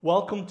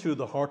Welcome to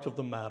The Heart of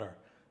the Matter,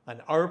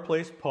 an Our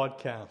Place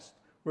podcast,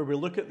 where we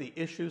look at the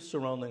issues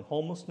surrounding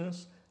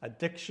homelessness,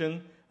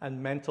 addiction,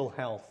 and mental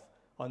health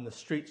on the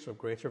streets of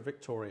Greater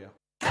Victoria.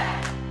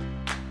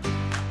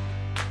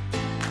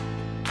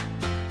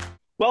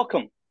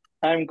 Welcome.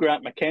 I'm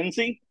Grant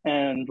McKenzie,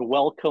 and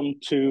welcome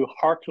to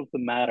Heart of the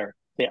Matter,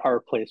 the Our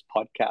Place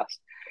podcast.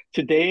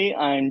 Today,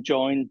 I'm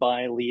joined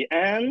by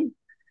Le-Ann,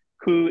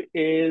 who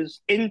is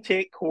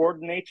intake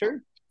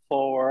coordinator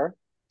for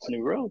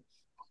New Roads.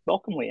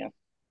 Welcome, Le-Ann.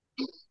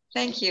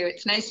 Thank you.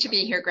 It's nice to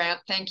be here, Grant.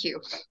 Thank you.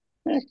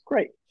 Yeah,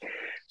 great.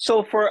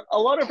 So for a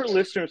lot of our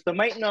listeners that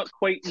might not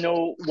quite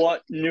know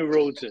what New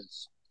Roads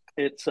is,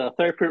 it's a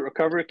therapeutic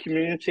recovery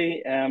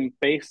community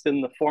based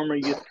in the former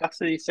Youth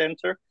Custody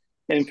Centre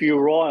in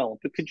Vancouver.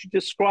 But could you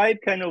describe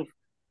kind of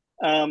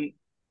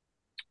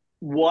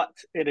what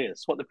it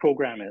is, what the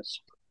program is?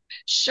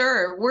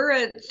 Sure. We're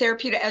a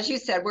therapeutic, as you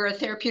said, we're a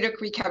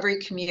therapeutic recovery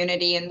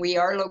community, and we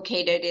are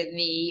located in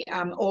the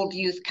old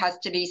Youth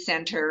Custody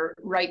Centre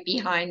right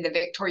behind the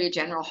Victoria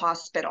General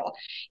Hospital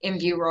in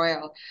View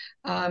Royal.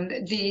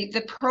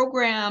 The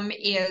program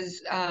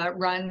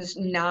runs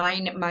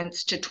 9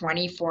 months to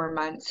 24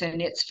 months,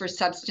 and it's for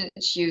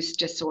substance use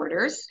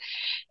disorders.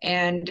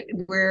 And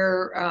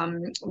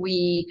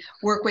we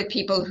work with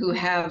people who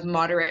have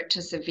moderate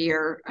to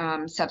severe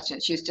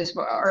substance use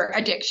or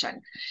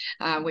addiction,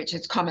 which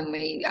is commonly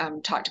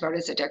talked about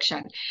as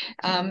addiction.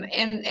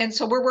 And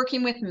so we're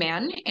working with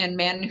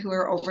men who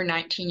are over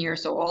 19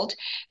 years old.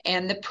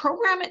 And the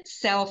program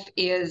itself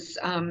is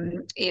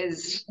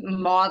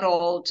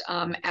modeled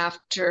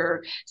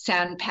after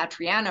San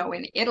Patriano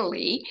in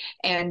Italy.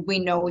 And we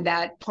know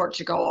that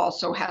Portugal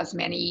also has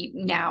many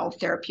now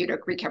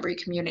therapeutic recovery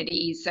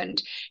communities,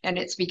 and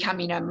it's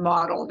becoming a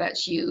model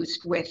that's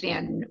used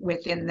within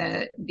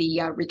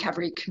the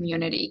recovery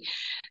community,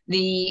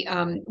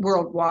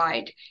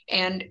 worldwide.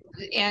 And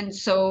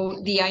so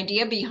the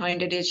idea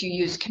behind it is you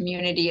use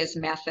community as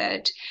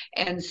method.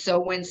 And so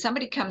when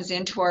somebody comes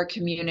into our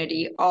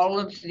community, all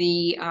of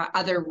the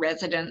other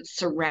residents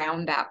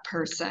surround that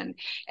person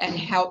and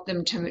help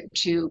them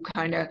to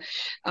kind of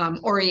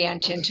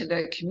orient into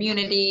the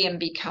community and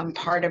become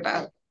part of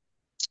the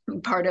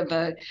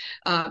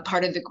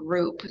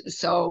group.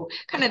 So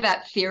kind of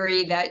that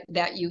theory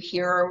that you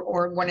hear,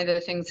 or one of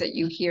the things that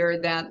you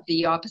hear, that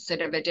the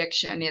opposite of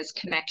addiction is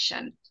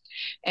connection.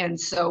 And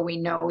so we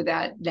know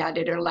that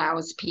it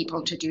allows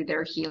people to do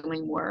their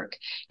healing work.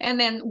 And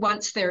then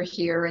once they're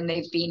here and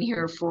they've been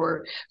here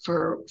for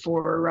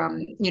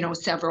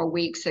several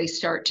weeks, they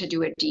start to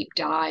do a deep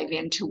dive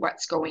into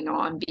what's going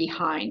on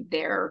behind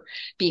their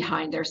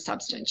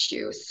substance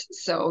use.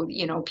 So,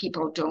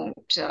 people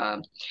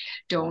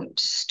don't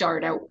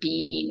start out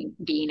being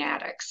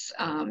addicts,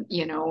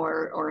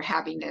 or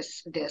having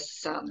this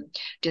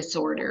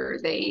disorder.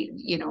 They,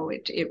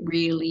 it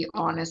really,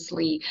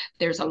 honestly,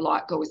 there's a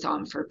lot goes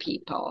on for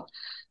people.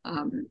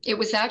 It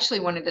was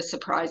actually one of the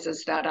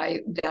surprises that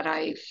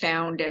I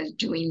found as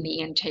doing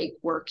the intake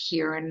work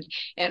here, and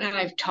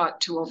I've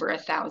talked to over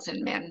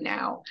 1,000 men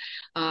now,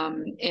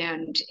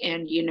 and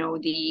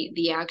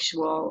the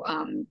actual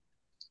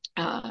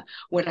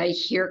what I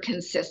hear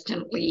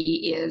consistently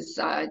is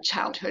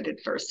childhood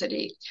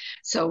adversity,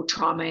 so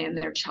trauma in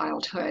their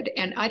childhood.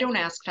 And I don't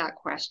ask that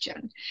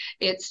question.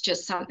 It's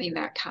just something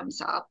that comes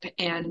up.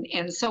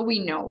 And so we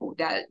know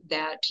that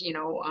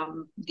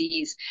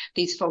these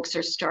folks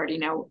are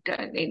starting out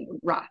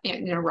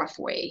in a rough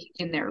way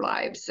in their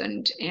lives,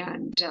 and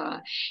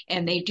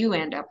they do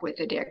end up with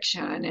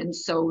addiction. And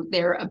so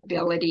their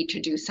ability to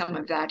do some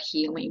of that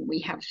healing, we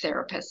have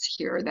therapists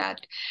here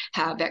that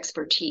have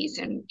expertise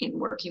in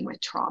working with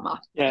trauma.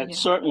 Yeah,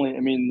 certainly. I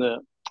mean,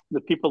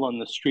 the people on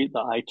the street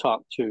that I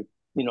talk to,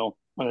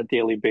 on a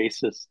daily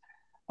basis,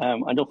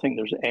 I don't think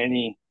there's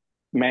any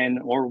men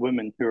or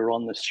women who are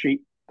on the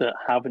street that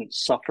haven't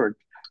suffered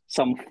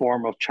some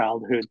form of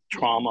childhood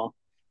trauma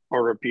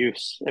or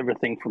abuse,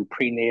 everything from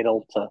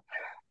prenatal to,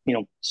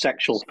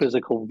 sexual,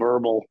 physical,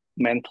 verbal,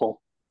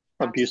 mental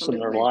abuse in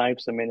their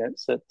lives. I mean, it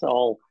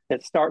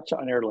starts at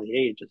an early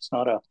age. It's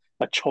not a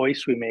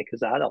choice we make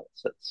as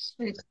adults. It's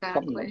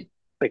exactly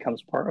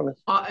becomes part of it.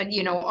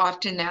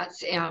 Often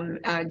that's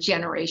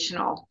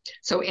generational,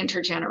 so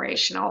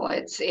intergenerational.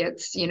 It's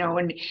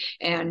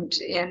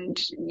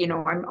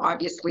I'm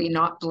obviously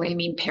not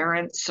blaming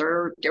parents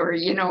or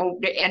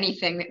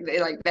anything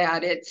like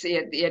that.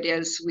 It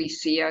is, we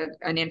see an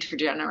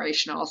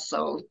intergenerational,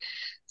 so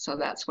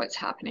that's what's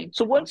happening.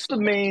 So what's the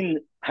main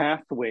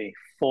pathway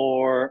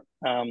for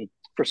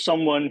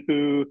someone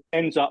who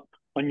ends up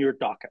on your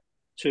docket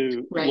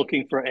to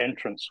looking for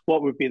entrance?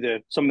 What would be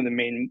some of the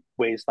main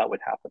ways that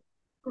would happen?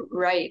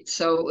 Right.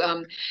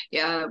 So,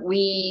 yeah,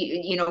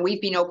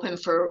 we've been open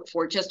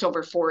for just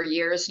over 4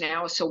 years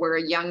now. So we're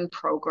a young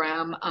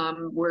program.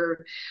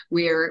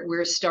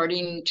 We're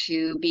starting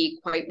to be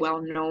quite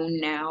well known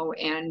now,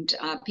 and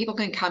people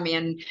can come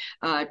in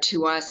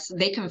to us.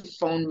 They can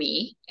phone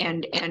me,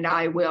 and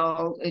I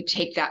will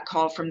take that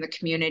call from the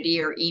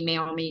community or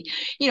email me.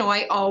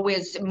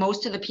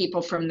 Most of the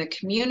people from the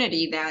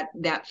community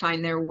that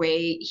find their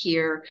way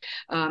here,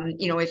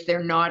 if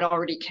they're not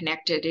already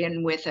connected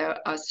in with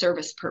a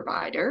service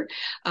provider,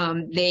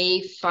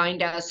 they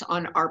find us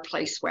on Our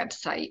Place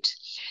website.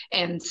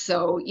 And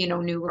so,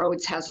 New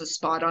Roads has a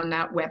spot on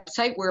that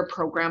website. We're a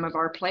program of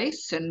Our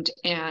Place, and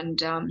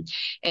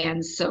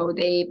so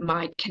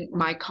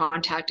my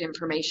contact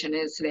information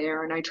is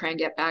there, and I try and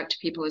get back to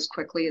people as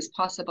quickly as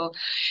possible.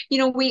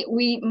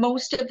 We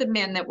most of the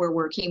men that we're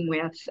working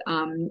with,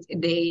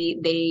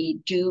 they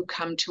do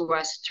come to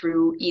us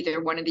through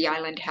either one of the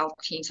island health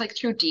teams, like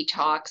through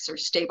detox or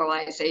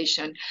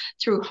stabilization,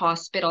 through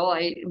hospital.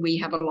 We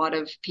have a lot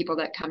of people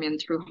that come in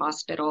through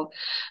hospital.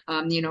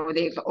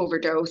 They've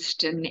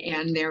overdosed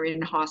and they're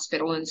in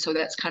hospital, and so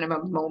that's kind of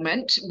a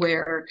moment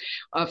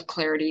of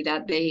clarity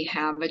that they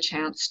have a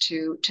chance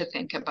to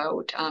think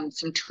about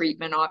some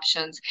treatment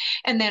options.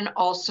 And then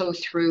also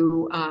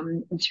through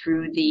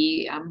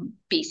the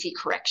BC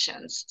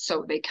corrections.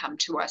 So they come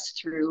to us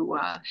through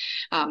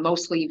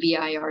mostly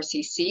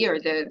VIRCC, or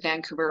the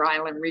Vancouver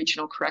Island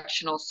Regional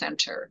Correctional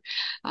Center,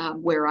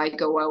 where I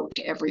go out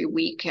every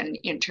week and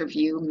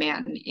interview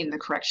men in the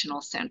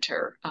correctional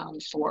center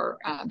for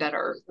that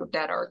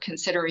are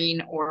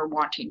considering or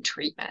wanting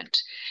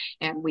treatment.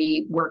 And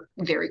we work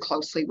very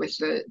closely with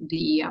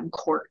the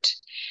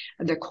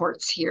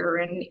courts here,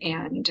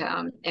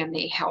 and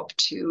they help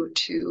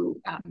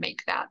to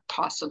make that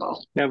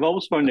possible. Yeah, I've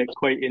always found it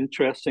quite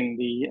interesting,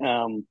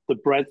 the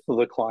breadth of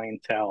the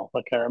clientele.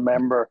 Like, I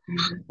remember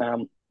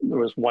there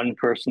was one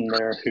person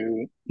there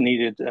who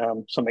needed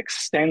some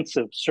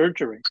extensive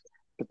surgery,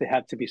 but they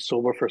had to be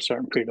sober for a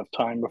certain period of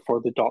time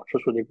before the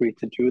doctors would agree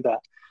to do that.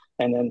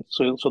 And then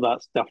so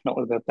that's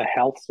definitely the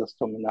health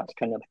system, and that's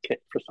kind of the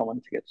kit for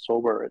someone to get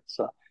sober. It's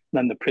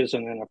then the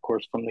prison, and of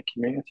course from the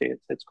community.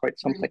 It's quite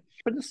something.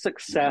 What does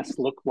success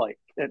look like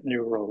at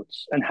New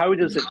Roads, and how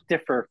does it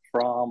differ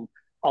from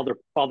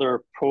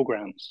other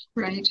programs?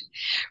 Right.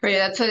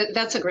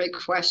 That's a great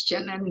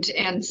question,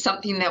 and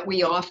something that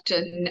we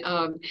often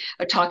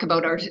talk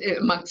about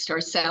amongst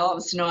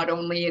ourselves, not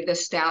only the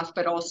staff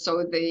but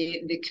also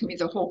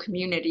the whole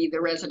community, the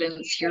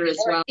residents here as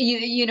well.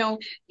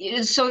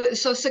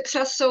 So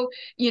success. So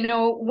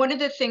one of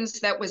the things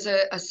that was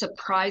a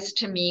surprise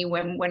to me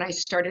when I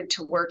started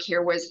to work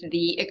here was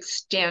the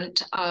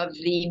extent of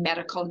the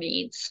medical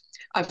needs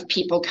of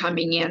people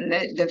coming in,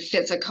 the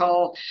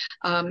physical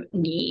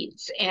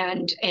needs.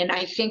 And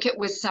I think it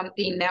was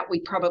something that we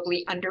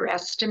probably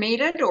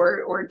underestimated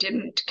or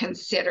didn't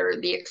consider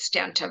the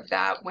extent of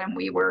that when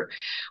we were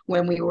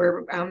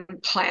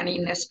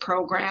planning this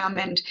program.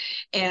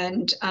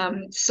 And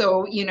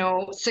so,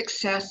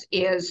 success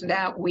is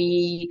that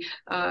we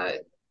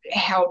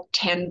help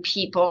 10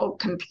 people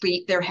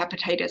complete their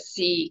hepatitis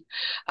C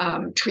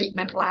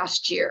treatment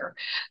last year.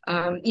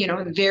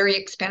 Very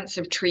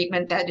expensive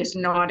treatment that is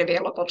not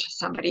available to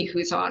somebody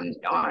who's on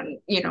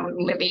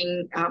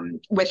living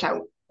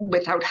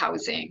without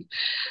housing.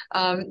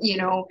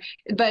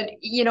 But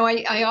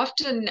I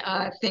often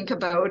think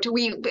about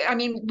we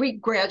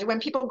graduate. When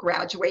people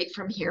graduate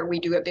from here,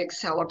 we do a big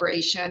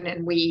celebration,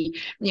 and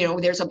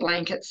there's a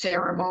blanket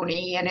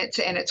ceremony, and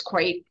it's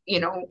quite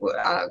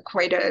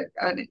quite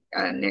an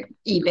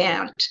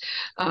event.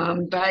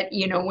 But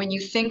when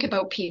you think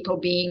about people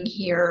being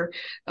here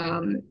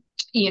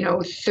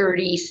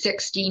 30,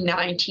 60,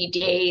 90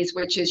 days,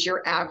 which is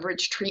your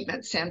average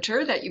treatment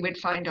center that you would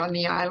find on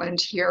the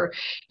island here.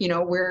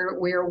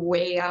 We're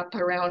way up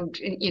around,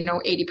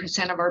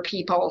 80% of our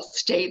people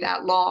stay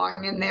that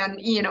long, and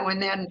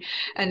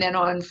then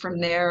on from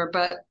there.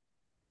 But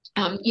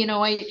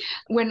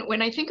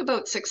when I think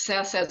about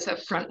success as a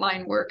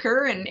frontline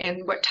worker,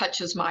 and what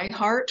touches my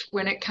heart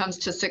when it comes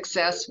to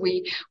success,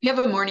 we have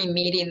a morning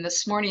meeting.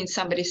 This morning,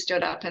 somebody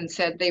stood up and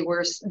said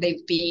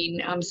they've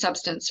been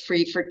substance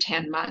free for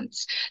 10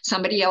 months.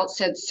 Somebody else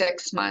said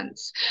 6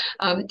 months.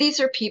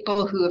 These are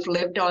people who have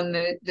lived on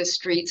the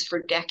streets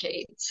for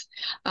decades.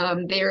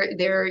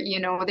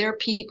 They're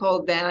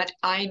people that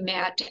I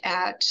met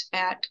at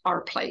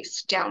Our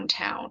Place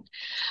downtown.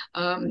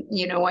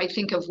 I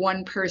think of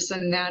one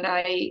person that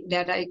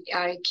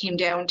I came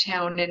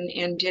downtown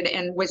and did,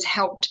 and was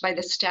helped by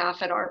the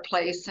staff at Our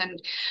Place,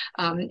 and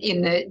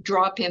in the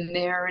drop-in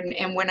there.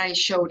 And when I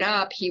showed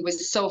up, he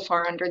was so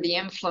far under the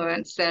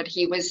influence that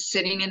he was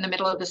sitting in the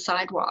middle of the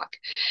sidewalk.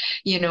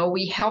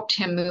 We helped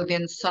him move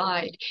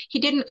inside. He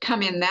didn't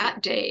come in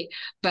that day,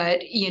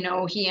 but he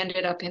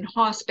ended up in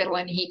hospital,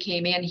 and he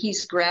came in.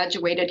 He's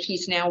graduated.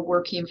 He's now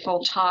working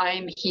full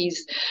time.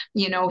 He's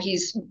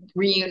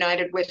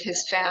reunited with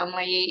his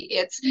family.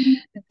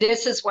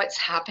 This is what's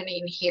happening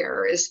happening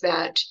here is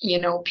that,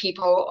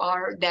 people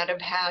that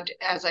have had,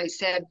 as I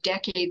said,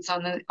 decades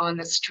on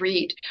the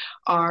street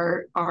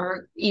are,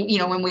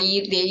 when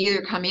they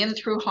either come in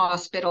through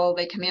hospital,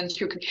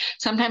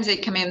 sometimes they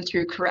come in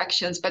through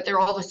corrections, but they're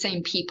all the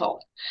same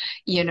people.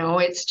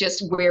 It's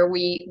just where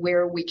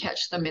we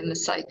catch them in the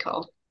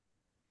cycle.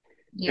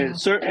 Yeah. It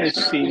certainly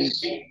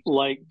seems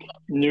like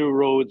New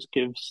Roads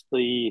gives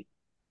the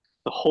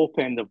hope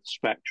end of the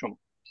spectrum.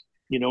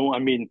 I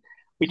mean,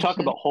 we talk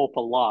about hope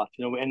a lot,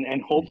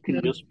 and hope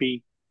can just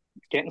be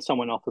getting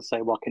someone off the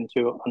sidewalk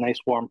into a nice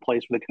warm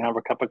place where they can have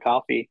a cup of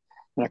coffee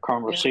and a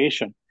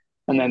conversation.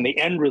 And then the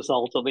end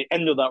result, or the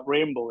end of that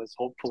rainbow, is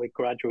hopefully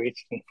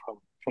graduating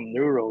from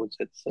New Roads.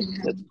 It's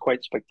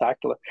quite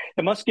spectacular.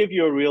 It must give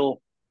you a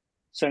real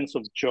sense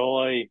of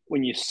joy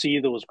when you see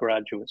those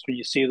graduates, when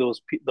you see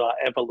the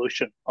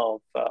evolution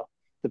of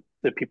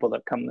the people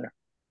that come there.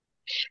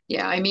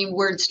 Yeah, I mean,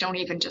 words don't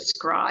even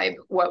describe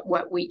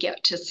what we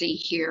get to see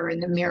here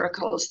and the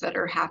miracles that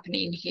are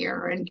happening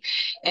here, and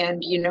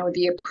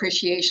the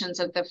appreciations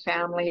of the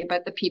family,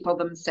 but the people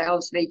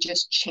themselves, they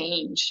just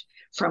change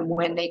from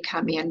when they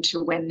come in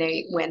to when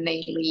they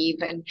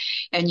leave, and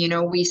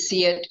we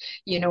see it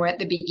at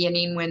the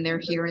beginning when they're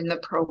here in the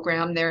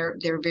program. They're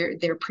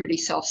pretty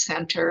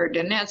self-centered,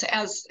 and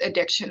as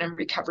addiction and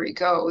recovery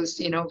goes,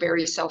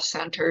 very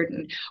self-centered,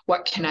 and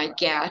what can I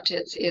get?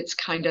 It's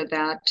kind of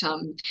that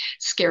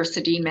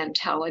scarcity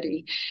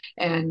mentality,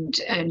 and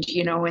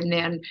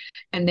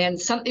then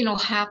something will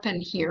happen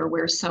here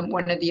where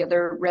one of the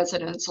other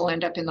residents will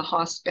end up in the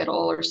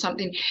hospital or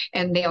something,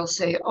 and they'll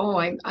say, oh,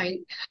 I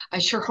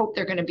sure hope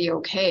they're going to be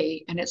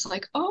okay. And it's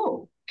like,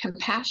 oh,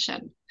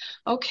 compassion.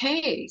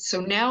 Okay,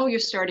 so now you're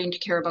starting to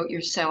care about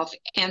yourself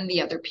and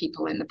the other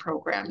people in the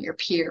program, your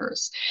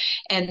peers.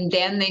 And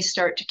then they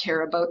start to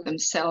care about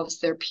themselves,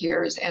 their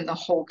peers, and the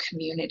whole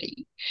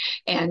community,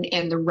 and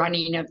the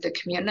running of the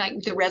community.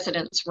 The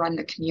residents run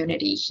the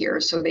community here,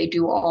 so they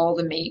do all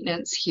the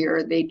maintenance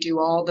here. They do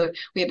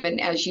we have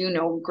as you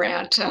know,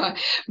 Grant,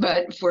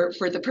 but for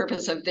the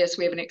purpose of this,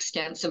 we have an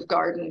extensive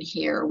garden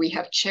here. We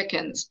have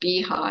chickens,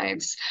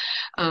 beehives.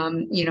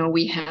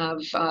 We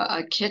have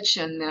a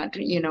kitchen that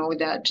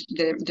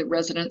the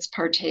residents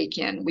partake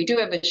in. We do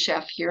have a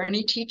chef here, and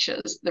he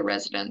teaches the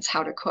residents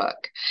how to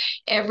cook.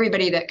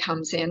 Everybody that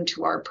comes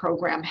into our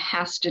program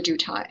has to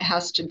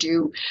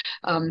do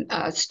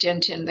a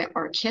stint in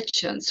our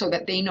kitchen so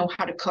that they know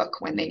how to cook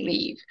when they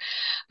leave.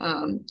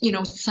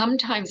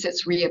 Sometimes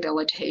it's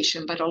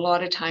rehabilitation, but a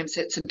lot of times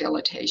it's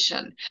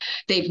habilitation.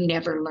 They've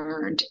never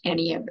learned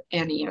any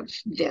of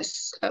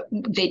this.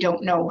 They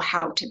don't know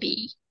how to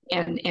be.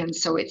 And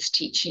so it's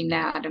teaching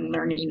that and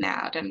learning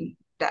that, and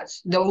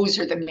those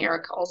are the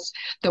miracles.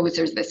 Those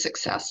are the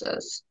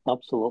successes.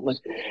 Absolutely.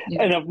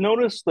 Yeah. And I've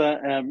noticed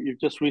that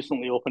you've just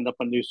recently opened up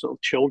a new sort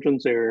of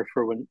children's area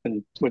for when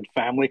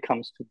family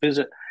comes to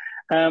visit.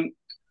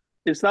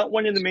 Is that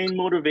one of the main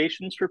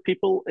motivations for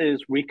people,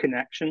 is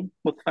reconnection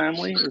with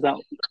family? Is that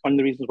one of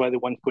the reasons why they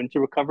want to go into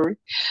recovery?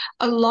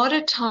 A lot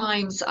of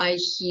times I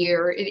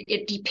hear,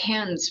 it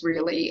depends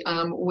really.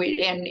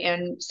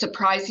 And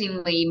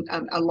surprisingly,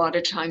 a lot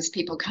of times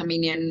people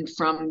coming in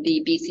from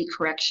the BC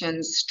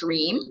Corrections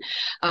stream,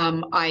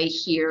 I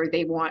hear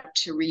they want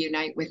to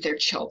reunite with their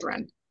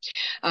children.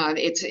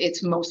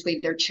 It's mostly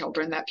their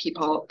children that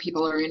people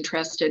are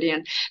interested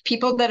in.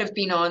 People that have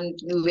been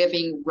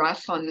living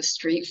rough on the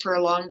street for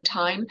a long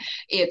time,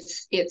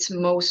 it's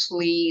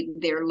mostly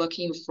they're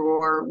looking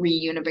for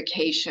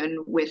reunification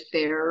with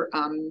their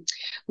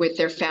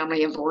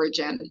family of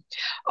origin.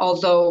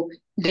 Although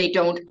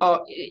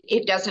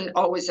it doesn't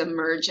always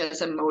emerge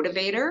as a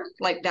motivator.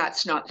 Like,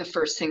 that's not the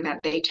first thing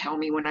that they tell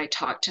me when I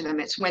talk to them.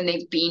 It's when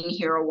they've been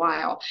here a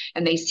while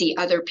and they see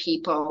other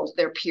people,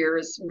 their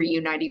peers,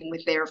 reuniting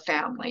with their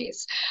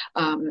families,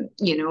 and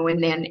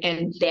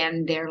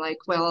then they're like,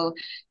 well,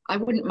 I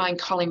wouldn't mind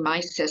calling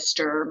my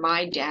sister,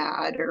 my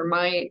dad, or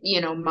my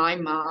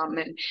mom.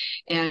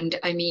 And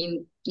I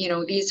mean,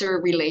 these are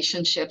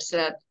relationships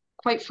that,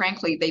 quite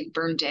frankly, they've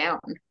burned down.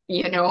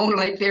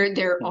 Like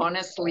they're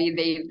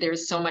honestly,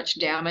 there's so much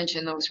damage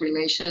in those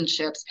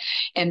relationships.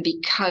 And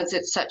because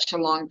it's such a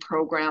long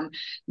program,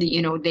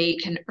 they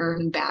can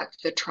earn back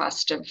the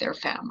trust of their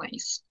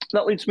families.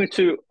 That leads me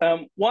to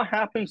what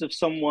happens if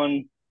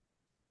someone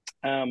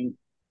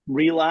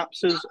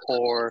relapses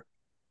or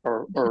I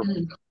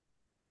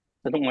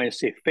don't want to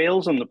say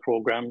fails in the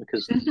program,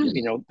 because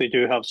they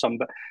do have some,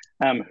 but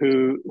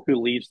who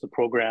leaves the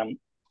program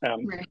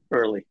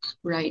early.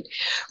 Right.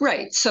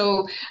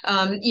 So,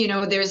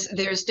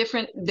 there's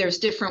different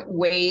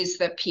ways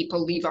that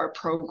people leave our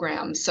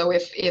program. So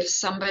if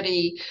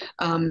somebody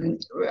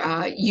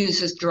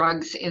uses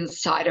drugs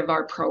inside of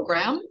our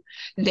program,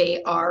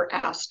 they are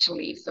asked to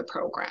leave the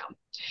program.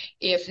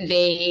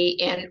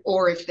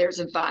 Or if there's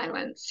a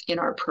violence in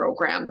our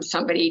program,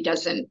 somebody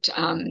isn't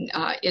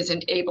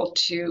able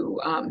to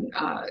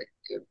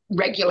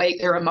regulate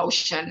their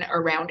emotion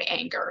around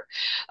anger.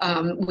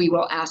 We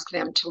will ask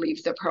them to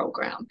leave the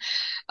program.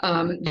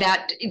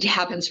 That it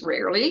happens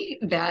rarely.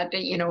 That,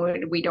 you know,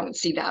 we don't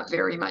see that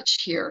very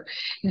much here.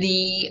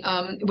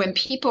 When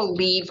people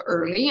leave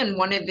early, and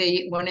one of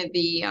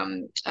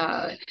the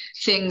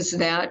things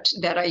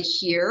that I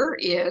hear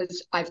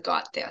is, "I've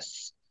got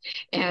this."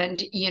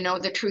 And, you know,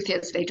 the truth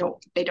is they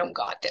don't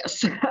got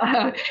this.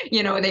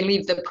 You know, they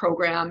leave the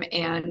program,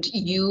 and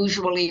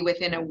usually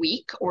within a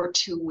week or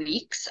 2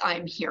 weeks,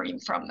 I'm hearing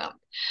from them.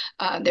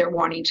 They're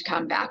wanting to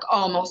come back.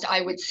 Almost,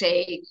 I would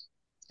say,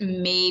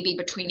 maybe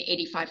between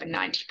 85 and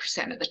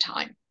 90% of the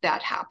time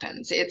that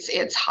happens.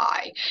 It's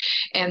high.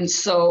 And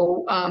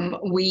so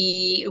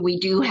we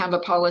do have a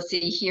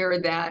policy here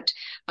that,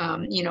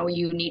 you know,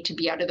 you need to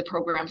be out of the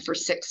program for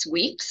 6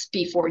 weeks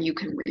before you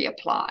can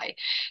reapply.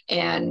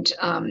 And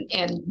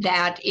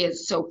that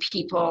is so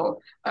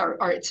people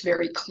are it's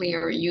very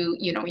clear,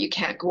 you know, you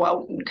can't go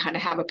out and kind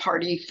of have a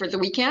party for the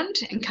weekend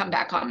and come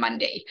back on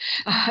Monday.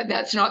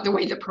 That's not the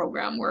way the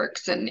program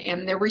works.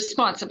 And they're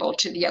responsible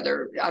to the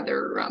other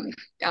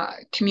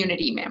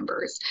community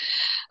members.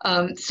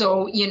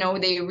 So, you know,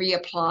 they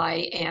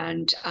reapply,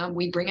 and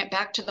we bring it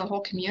back to the whole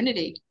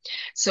community.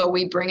 So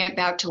we bring it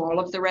back to all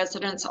of the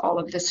residents, all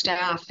of the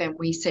staff, and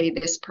we say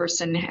this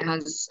person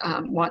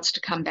wants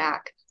to come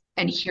back.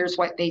 And here's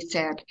what they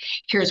said.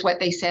 Here's what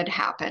they said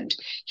happened.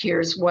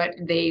 Here's what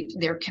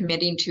they're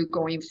committing to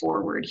going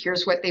forward.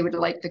 Here's what they would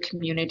like the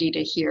community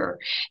to hear.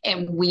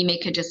 And we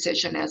make a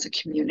decision as a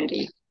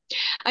community.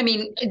 I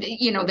mean,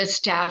 you know, the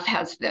staff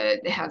has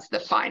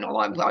the final.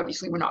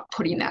 Obviously, we're not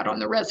putting that on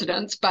the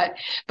residents, but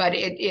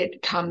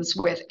it comes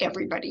with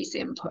everybody's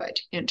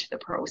input into the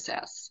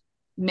process.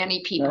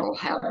 Many people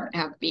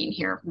have been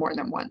here more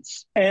than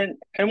once. And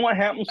what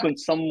happens when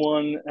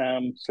someone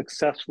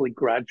successfully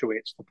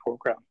graduates the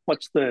program?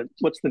 What's the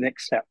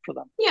next step for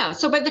them? Yeah,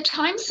 so by the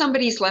time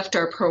somebody's left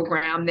our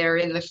program, they're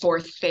in the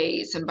 4th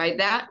phase, and by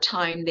that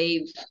time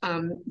they've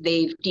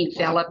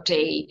developed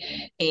a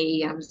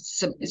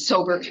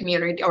sober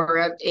community,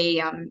 or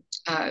a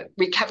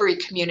recovery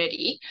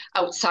community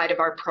outside of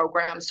our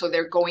program. So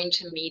they're going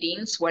to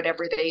meetings,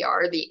 whatever they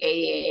are, the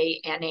AA,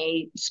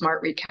 NA,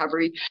 Smart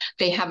Recovery.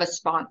 They have a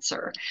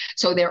sponsor.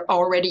 So they're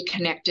already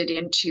connected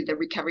into the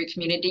recovery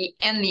community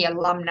and the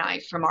alumni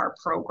from our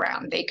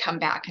program. They come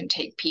back and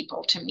take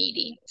people to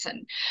meetings.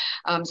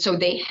 And so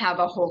they have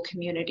a whole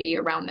community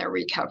around their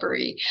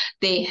recovery.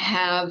 They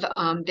have,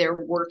 they're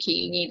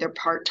working either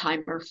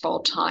part-time or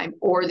full-time,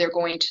 or they're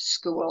going to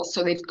school.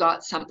 So they've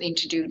got something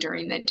to do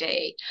during the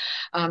day.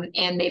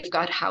 And they've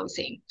got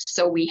housing.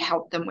 So we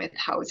help them with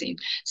housing.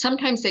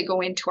 Sometimes they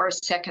go into our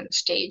 2nd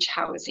stage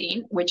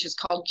housing, which is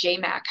called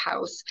JMAC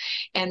House.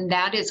 And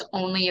that is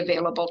only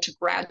available to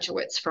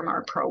graduates from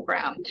our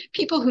program.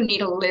 People who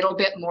need a little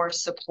bit more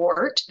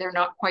support, they're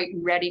not quite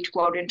ready to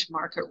go out into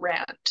market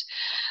rent.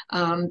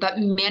 But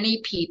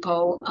many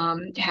people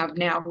have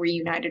now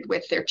reunited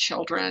with their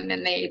children,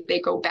 and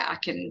they go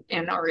back and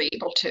are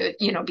able to,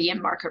 you know, be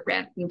in market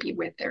rent and be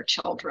with their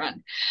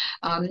children.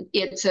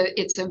 It's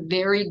a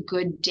very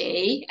good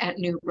day at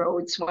New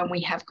Roads when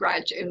we have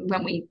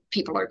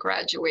people are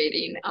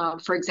graduating.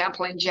 For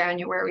example, in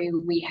January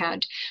we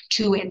had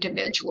 2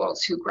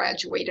 individuals who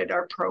graduated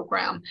our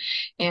program,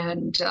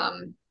 and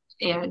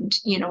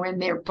you know, and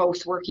they're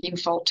both working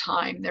full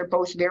time. They're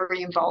both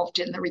very involved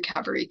in the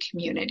recovery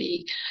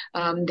community.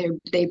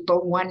 They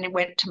both, one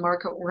went to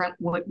market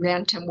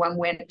rent and one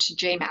went to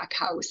JMAC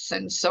House,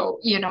 and so,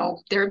 you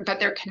know, they're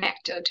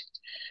connected.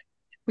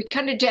 We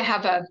kind of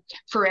have a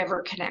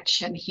forever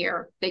connection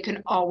here. They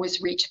can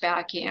always reach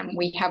back in.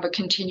 We have a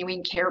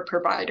continuing care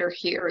provider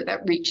here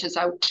that reaches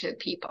out to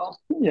people.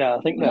 Yeah,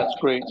 I think that's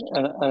great.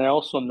 And I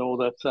also know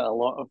that a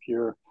lot of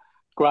your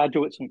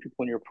graduates and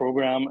people in your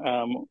program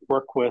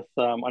work with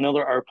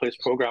another Our Place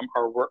program,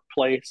 Our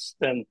Workplace,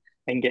 and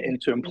get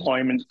into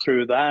employment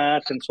through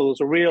that. And so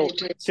there's a real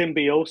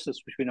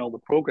symbiosis between all the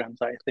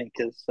programs, I think,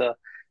 is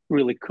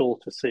really cool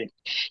to see.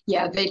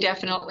 Yeah, they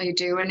definitely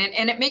do. And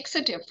it makes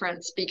a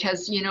difference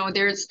because, you know,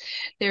 there's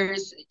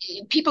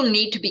people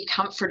need to be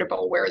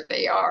comfortable where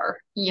they are.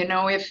 You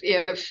know,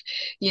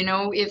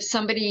 if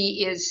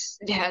somebody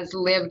has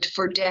lived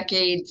for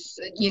decades,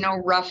 you know,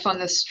 rough on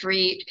the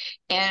street,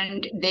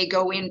 and they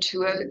go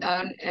into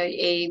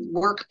a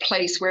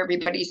workplace where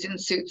everybody's in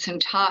suits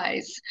and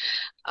ties,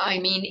 I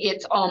mean,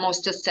 it's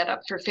almost a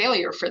setup for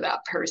failure for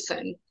that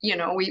person. You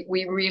know,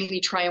 we really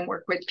try and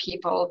work with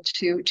people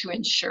to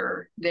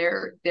ensure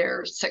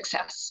their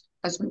success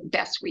as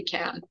best we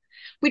can.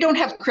 We don't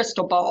have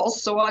crystal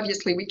balls, so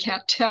obviously we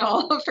can't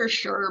tell for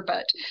sure,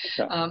 but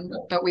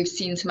we've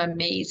seen some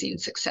amazing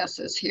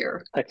successes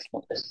here.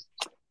 Excellent.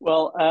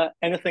 Well,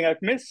 anything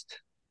I've missed?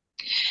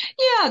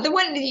 Yeah, the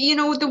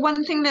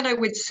one thing that I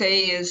would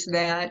say is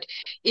that,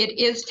 it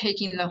is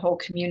taking the whole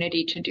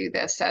community to do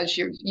this, as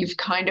you've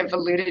kind of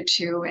alluded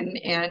to, and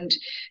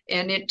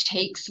it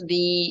takes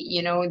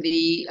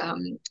the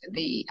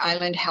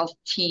island health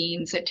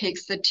teams. It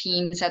takes the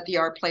teams at the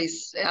Our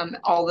Place,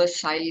 all the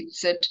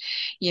sites.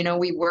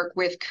 We work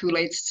with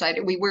Kool-Aid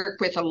Society. We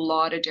work with a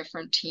lot of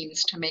different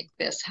teams to make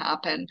this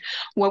happen.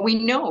 What we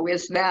know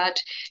is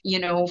that,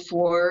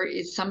 for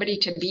somebody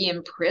to be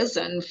in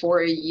prison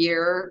for a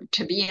year,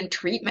 to be in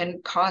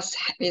treatment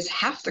is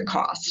half the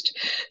cost.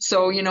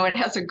 So, it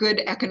has a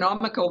good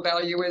economical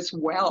value as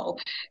well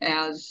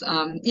as,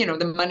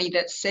 the money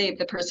that's saved.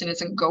 The person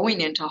isn't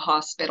going into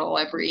hospital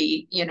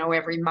every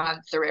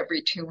month or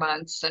every 2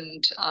 months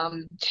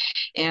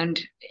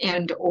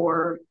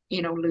or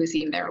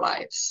losing their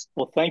lives.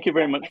 Well, thank you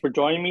very much for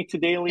joining me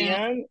today,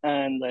 Le-Ann,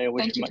 and I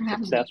wish you much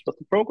success with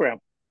the program.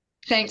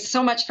 Thanks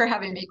so much for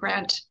having me,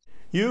 Grant.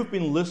 You've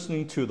been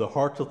listening to the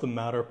Heart of the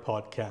Matter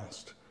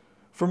podcast.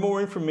 For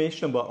more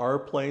information about Our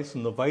Place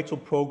and the vital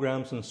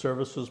programs and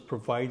services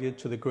provided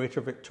to the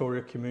Greater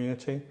Victoria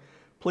community,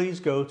 please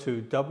go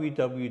to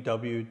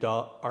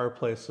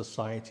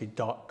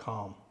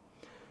www.ourplacesociety.com.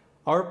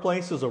 Our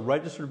Place is a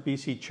registered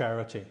BC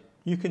charity.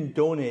 You can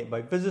donate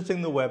by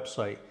visiting the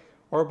website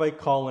or by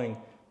calling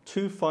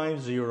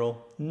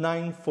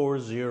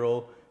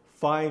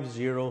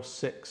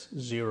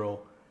 250-940-5060.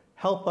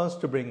 Help us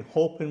to bring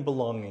hope and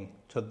belonging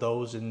to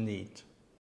those in need.